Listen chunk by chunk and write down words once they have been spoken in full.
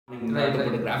You had to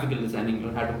put a graphical designing, you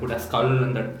had to put a skull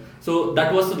and that. So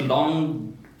that was a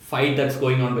long fight that's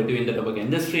going on between the tobacco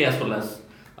industry as well as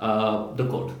the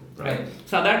court. Right.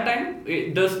 So at that time,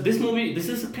 this movie, this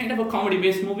is kind of a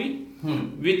comedy-based movie,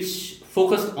 which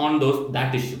focused on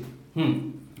that issue,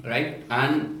 right?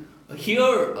 And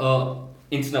here,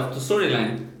 instead of the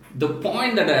storyline, the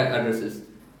point that I address is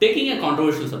taking a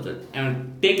controversial subject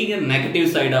and taking a negative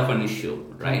side of an issue,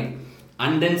 right,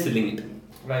 and then selling it,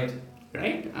 right,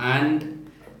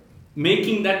 and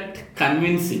making that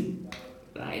convincing,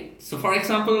 right. So, for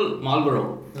example,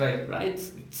 Marlboro, right,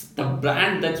 it's the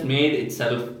brand that's made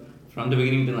itself from the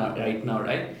beginning to right now,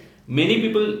 right. Many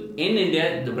people in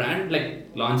India, the brand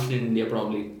launched in India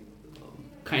probably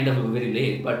kind of very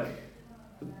late, but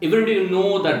everybody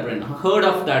know that brand, heard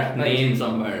of that name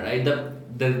somewhere, right?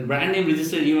 The brand name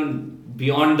registered even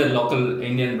beyond the local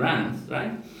Indian brands,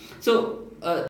 right? So